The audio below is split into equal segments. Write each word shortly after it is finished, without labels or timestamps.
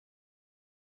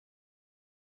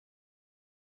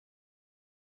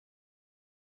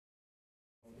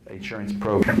insurance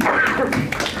program.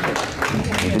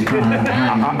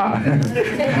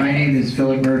 My name is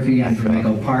Philip Murphy. I'm from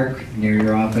Echo Park, near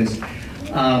your office.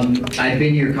 I've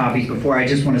been to your copies before. I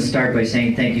just want to start by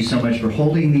saying thank you so much for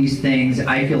holding these things.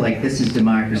 I feel like this is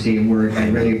democracy at work. I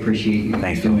really appreciate you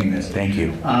doing this. Thank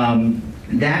you.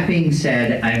 That being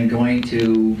said, I'm going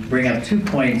to bring up 2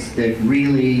 points that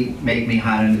really make me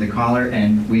hot under the collar,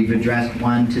 and we've addressed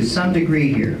one to some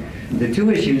degree here. The two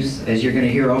issues, as you're going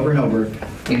to hear over and over,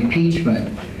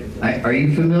 impeachment. Are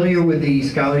you familiar with the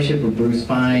scholarship of Bruce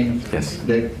Fine? Yes.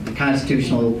 The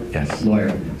constitutional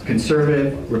lawyer,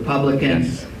 conservative,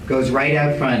 Republican, goes right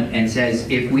out front and says,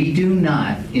 if we do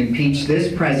not impeach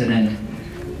this president,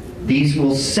 these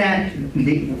will set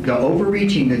the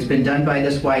overreaching that's been done by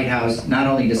this White House, not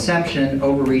only deception,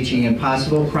 overreaching, and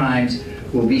possible crimes,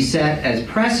 will be set as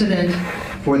precedent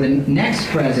for the next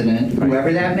president,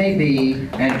 whoever that may be,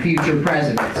 and future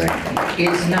presidents.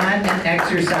 It's not an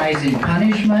exercise in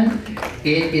punishment.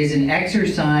 It is an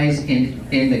exercise in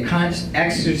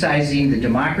exercising the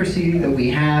democracy that we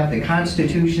have, the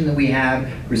Constitution that we have,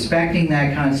 respecting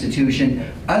that Constitution.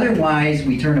 Otherwise,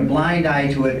 we turn a blind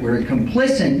eye to it. We're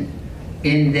complicit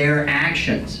in their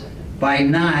actions by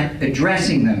not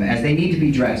addressing them as they need to be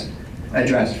addressed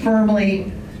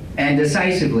firmly and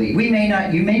decisively. You may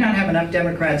not have enough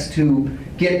Democrats to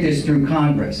get this through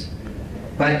Congress,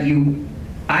 but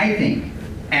I think,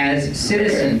 as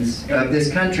citizens of this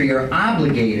country, are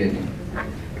obligated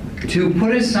to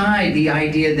put aside the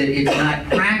idea that it's not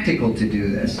practical to do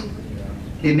this.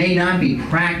 It may not be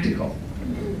practical,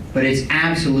 but it's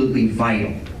absolutely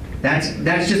vital. That's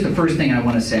just the first thing I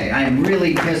want to say. I am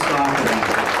really pissed off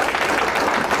about it.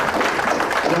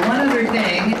 The one other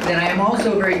thing that I am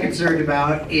also very concerned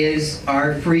about is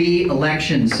our free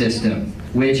election system,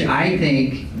 which I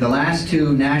think the last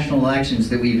two national elections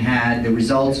that we've had, the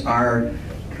results are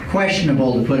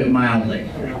questionable, to put it mildly.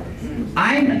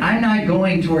 I'm not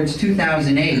going towards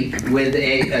 2008 with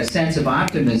a sense of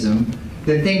optimism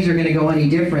that things are going to go any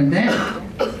different then.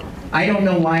 I don't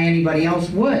know why anybody else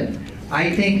would.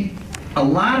 I think a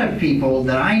lot of people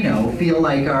that I know feel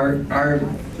like our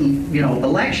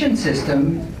election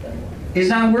system is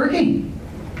not working.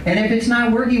 And if it's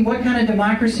not working, what kind of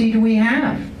democracy do we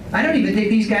have? I don't even think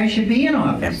these guys should be in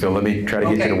office. And so let me try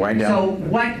to get you to wind down. So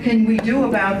what can we do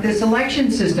about this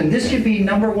election system? This should be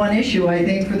 #1 issue, I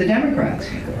think, for the Democrats.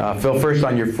 Phil, first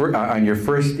on your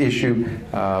first issue,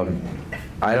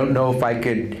 I don't know if I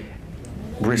could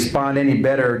respond any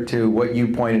better to what you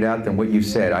pointed out than what you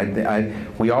said.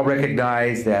 We all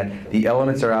recognize that the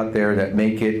elements are out there that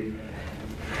make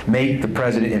the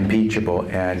president impeachable,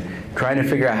 and trying to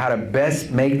figure out how to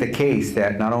best make the case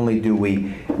that not only do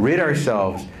we rid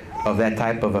ourselves of that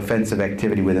type of offensive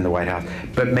activity within the White House,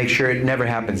 but make sure it never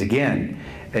happens again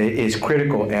is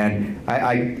critical. And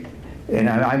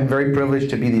I'm very privileged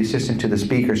to be the assistant to the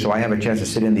Speaker, so I have a chance to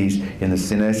sit in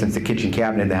essence, the kitchen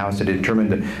cabinet of the House to determine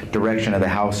the direction of the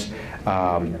House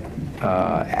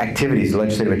activities, the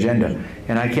legislative agenda.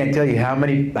 And I can't tell you how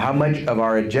much of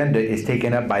our agenda is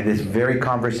taken up by this very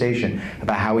conversation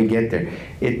about how we get there.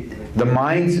 The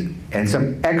minds, and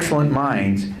some excellent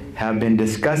minds, have been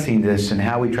discussing this and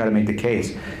how we try to make the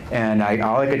case. And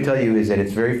all I can tell you is that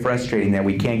it's very frustrating that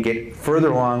we can't get further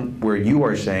along where you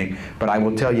are saying, but I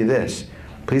will tell you this.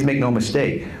 Please make no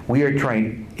mistake. We are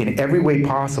trying in every way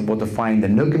possible to find the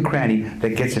nook and cranny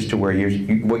that gets us to where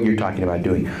what you're talking about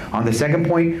doing. On the second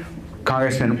point,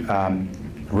 Congressman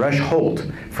Rush Holt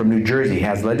from New Jersey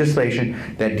has legislation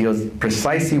that deals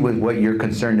precisely with what you're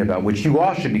concerned about, which you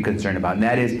all should be concerned about, and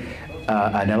that is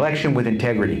an election with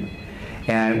integrity.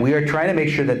 And we are trying to make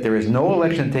sure that there is no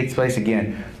election that takes place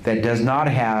again that does not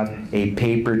have a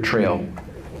paper trail,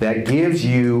 that gives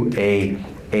you the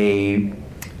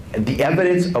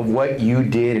evidence of what you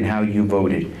did and how you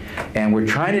voted. And we're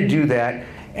trying to do that,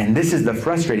 and this is the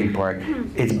frustrating part.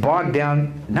 It's bogged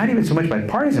down not even so much by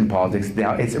partisan politics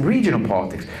now, it's regional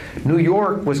politics. New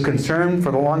York was concerned for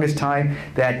the longest time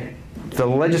that the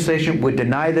legislation would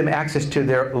deny them access to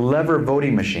their lever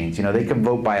voting machines. You know, they can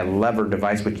vote by a lever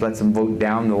device which lets them vote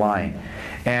down the line.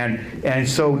 And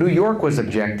so New York was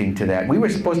objecting to that. We were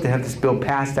supposed to have this bill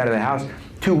passed out of the House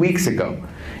 2 weeks ago.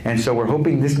 And so we're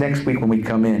hoping this next week when we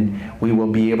come in, we will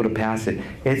be able to pass it.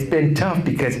 It's been tough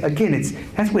because, again,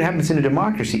 that's what happens in a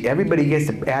democracy. Everybody gets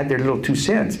to add their little 2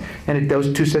 cents, and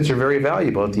those 2 cents are very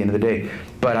valuable at the end of the day.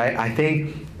 But I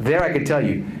think there I can tell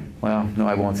you, well, no,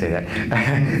 I won't say that.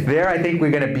 There I think we're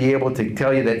going to be able to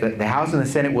tell you that the House and the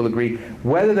Senate will agree.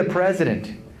 Whether the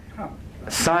President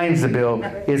signs the bill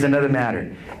is another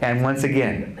matter. And once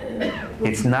again,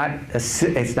 it's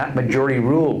not majority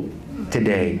rule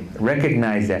today.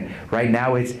 Recognize that. Right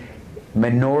now it's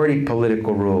minority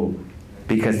political rule,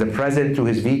 because the president, through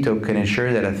his veto, can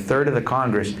ensure that a third of the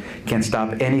Congress can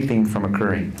stop anything from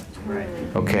occurring. Right.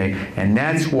 Okay, and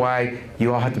that's why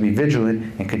you all have to be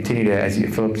vigilant and continue to, as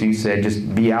Phillips, you said,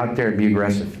 just be out there and be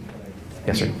aggressive.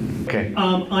 Yes, sir. Okay.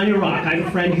 On Iraq, I have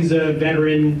a friend who's a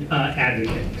veteran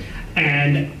advocate,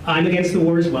 and I'm against the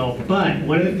war as well. But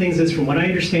one of the things is, from what I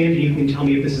understand, and you can tell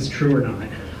me if this is true or not,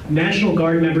 National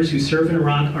Guard members who serve in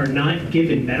Iraq are not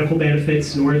given medical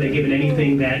benefits, nor are they given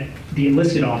anything that the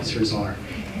enlisted officers are.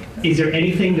 Is there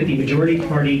anything that the majority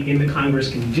party in the Congress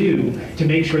can do to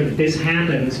make sure that this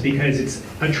happens? Because it's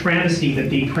a travesty that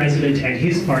the president and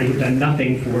his party have done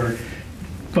nothing for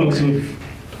folks who've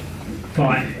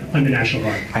fought under National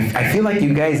Guard. I feel like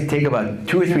you guys take about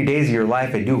 2 or 3 days of your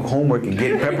life and do homework and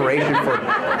get preparation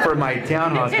for my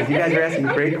town halls, because you guys are asking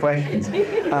great questions.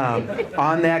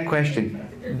 On that question,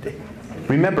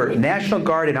 remember, National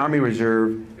Guard and Army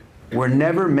Reserve were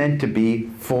never meant to be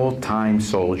full-time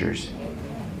soldiers.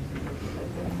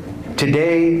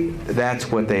 Today,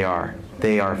 that's what they are.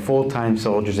 They are full-time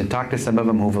soldiers, and talk to some of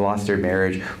them who've lost their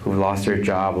marriage, who've lost their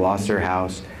job, lost their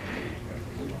house.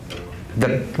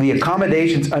 The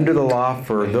accommodations under the law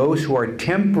for those who are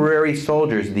temporary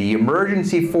soldiers, the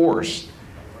emergency force,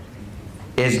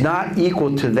 is not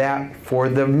equal to that for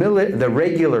the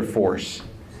regular force,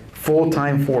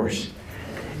 full-time force.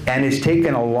 And it's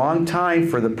taken a long time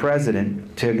for the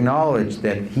president to acknowledge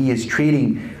that he is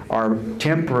treating our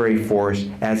temporary force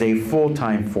as a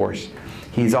full-time force.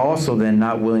 He's also then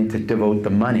not willing to devote the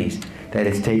monies that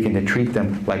it's taken to treat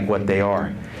them like what they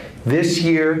are. This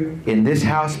year, in this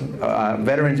House,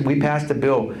 veterans, we passed a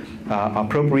bill,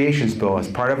 appropriations bill, as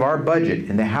part of our budget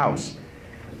in the House.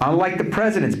 Unlike the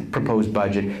president's proposed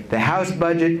budget, the House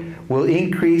budget will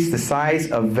increase the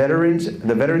size of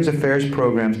the Veterans Affairs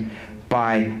programs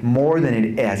by more than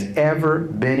it has ever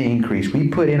been increased. We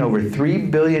put in over $3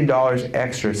 billion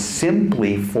extra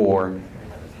simply for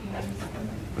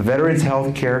veterans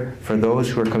health care for those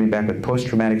who are coming back with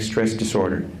post-traumatic stress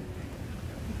disorder.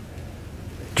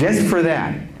 Just for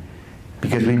that,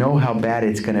 because we know how bad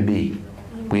it's going to be.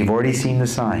 We've already seen the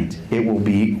signs. It will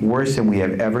be worse than we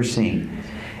have ever seen.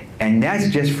 And that's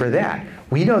just for that.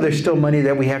 We know there's still money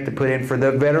that we have to put in for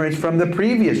the veterans from the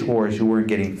previous wars who weren't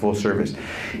getting full service.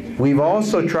 We've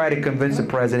also tried to convince the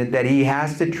president that he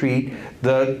has to treat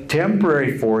the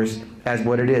temporary force as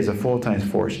what it is, a full-time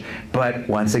force. But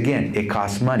once again, it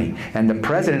costs money. And the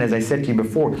president, as I said to you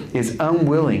before, is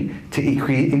unwilling to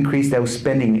increase those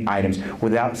spending items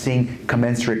without seeing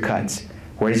commensurate cuts.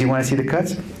 Where does he want to see the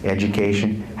cuts?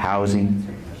 Education, housing,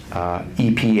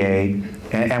 EPA.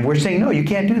 And we're saying, no, you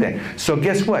can't do that. So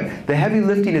guess what? The heavy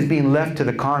lifting is being left to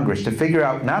the Congress to figure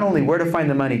out not only where to find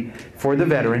the money for the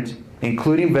veterans,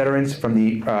 including veterans from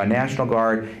the National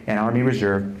Guard and Army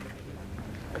Reserve,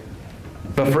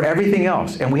 but for everything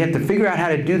else. And we have to figure out how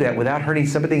to do that without hurting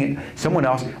someone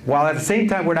else, while at the same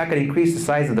time we're not going to increase the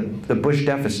size of the Bush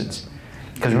deficits.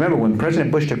 Because remember, when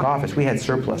President Bush took office, we had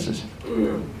surpluses.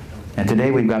 And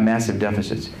today we've got massive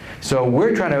deficits. So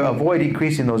we're trying to avoid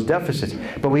increasing those deficits.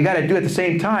 But we got to do it at the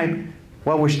same time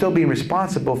while we're still being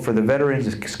responsible for the veterans,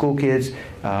 the school kids,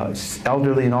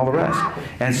 elderly, and all the rest.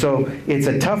 And so it's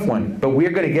a tough one, but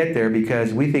we're going to get there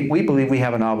because we believe we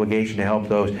have an obligation to help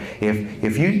those.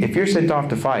 If you're sent off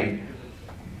to fight,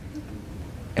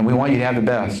 and we want you to have the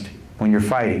best when you're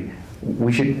fighting,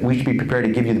 we should be prepared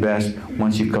to give you the best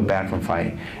once you come back from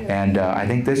fighting. And I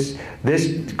think this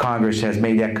Congress has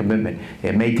made that commitment.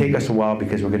 It may take us a while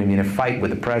because we're going to be in a fight with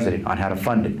the president on how to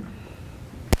fund it.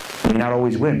 We may not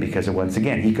always win because, once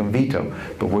again, he can veto,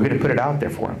 but we're going to put it out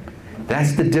there for him.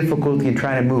 That's the difficulty in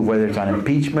trying to move, whether it's on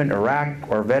impeachment, Iraq,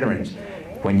 or veterans.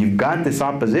 When you've got this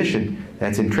opposition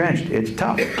that's entrenched, it's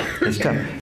tough. It's tough.